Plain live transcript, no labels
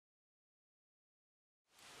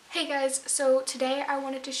Hey guys, so today I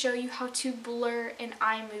wanted to show you how to blur in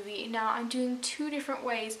iMovie. Now I'm doing two different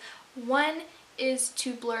ways. One is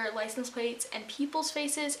to blur license plates and people's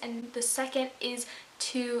faces, and the second is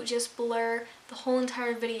to just blur the whole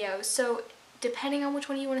entire video. So depending on which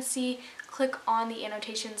one you want to see, click on the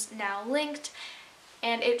annotations now linked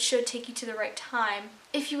and it should take you to the right time.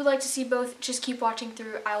 If you would like to see both, just keep watching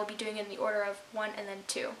through. I will be doing it in the order of 1 and then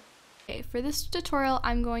 2. Okay, for this tutorial,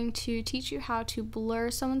 I'm going to teach you how to blur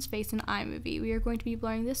someone's face in iMovie. We are going to be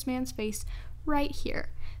blurring this man's face right here.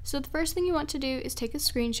 So the first thing you want to do is take a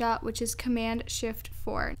screenshot, which is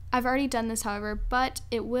Command-Shift-4. I've already done this, however, but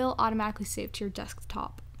it will automatically save to your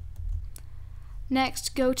desktop.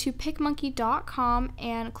 Next, go to picmonkey.com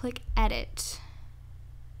and click Edit.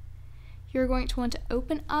 You're going to want to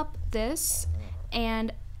open up this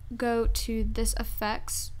and go to this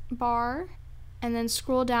effects bar and then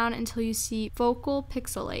scroll down until you see focal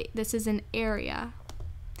pixelate. This is an area.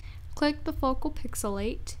 Click the focal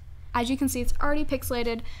pixelate. As you can see, it's already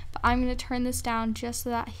pixelated, but I'm going to turn this down just so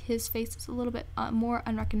that his face is a little bit more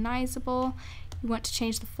unrecognizable. You want to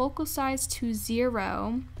change the focal size to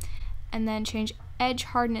 0 and then change edge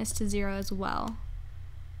hardness to 0 as well.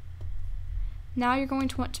 Now you're going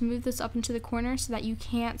to want to move this up into the corner so that you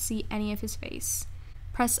can't see any of his face.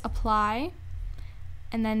 Press apply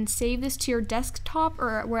and then save this to your desktop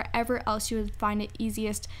or wherever else you would find it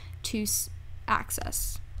easiest to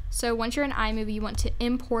access. So once you're in iMovie, you want to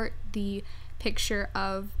import the picture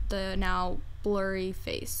of the now blurry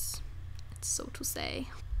face, so to say.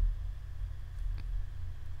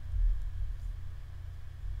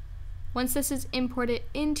 Once this is imported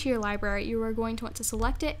into your library, you are going to want to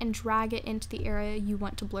select it and drag it into the area you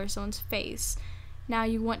want to blur someone's face. Now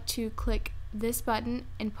you want to click this button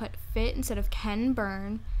and put fit instead of can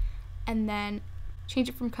burn, and then change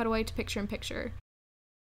it from cutaway to picture in picture.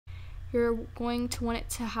 You're going to want it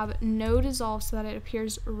to have no dissolve so that it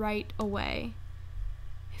appears right away.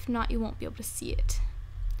 If not, you won't be able to see it.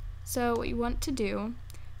 So what you want to do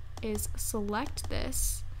is select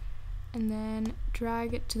this and then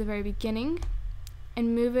drag it to the very beginning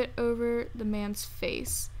and move it over the man's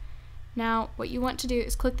face. Now what you want to do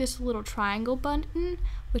is click this little triangle button,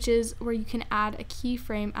 which is where you can add a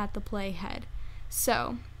keyframe at the playhead.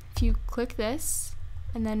 So if you click this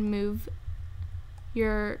and then move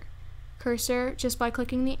your cursor just by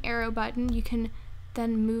clicking the arrow button, you can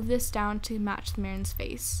then move this down to match the man's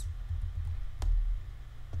face.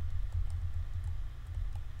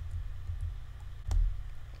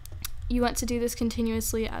 You want to do this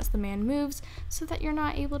continuously as the man moves so that you're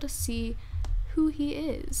not able to see who he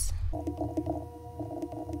is.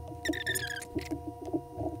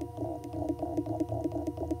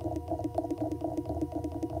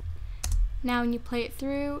 Now when you play it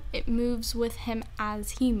through, it moves with him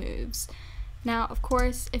as he moves. Now of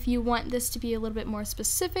course, if you want this to be a little bit more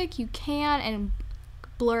specific, you can and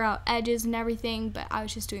blur out edges and everything, but I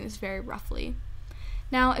was just doing this very roughly.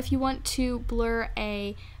 Now if you want to blur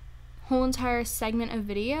a whole entire segment of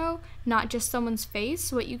video, not just someone's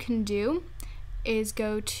face, what you can do is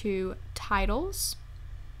go to titles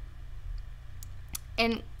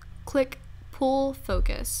and click pull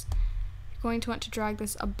focus. You're going to want to drag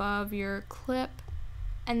this above your clip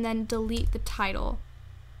and then delete the title.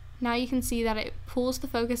 Now you can see that it pulls the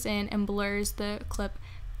focus in and blurs the clip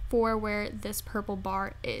for where this purple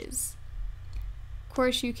bar is. Of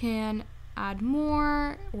course, you can add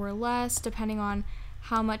more or less depending on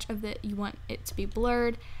how much of it you want it to be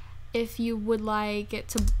blurred. If you would like it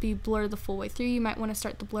to be blurred the full way through, you might want to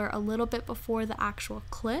start the blur a little bit before the actual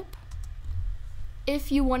clip. If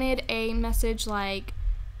you wanted a message like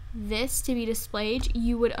this to be displayed,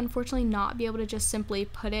 you would unfortunately not be able to just simply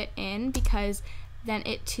put it in, because then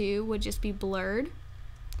it too would just be blurred.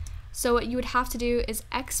 So what you would have to do is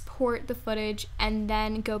export the footage and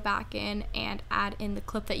then go back in and add in the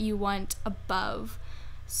clip that you want above.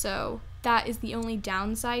 So that is the only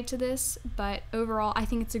downside to this, but overall I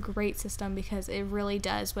think it's a great system because it really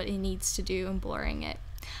does what it needs to do in blurring it.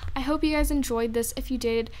 I hope you guys enjoyed this. If you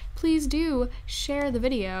did, please do share the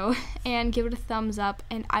video and give it a thumbs up,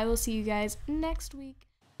 and I will see you guys next week.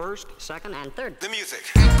 First, second, and third. The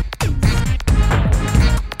music.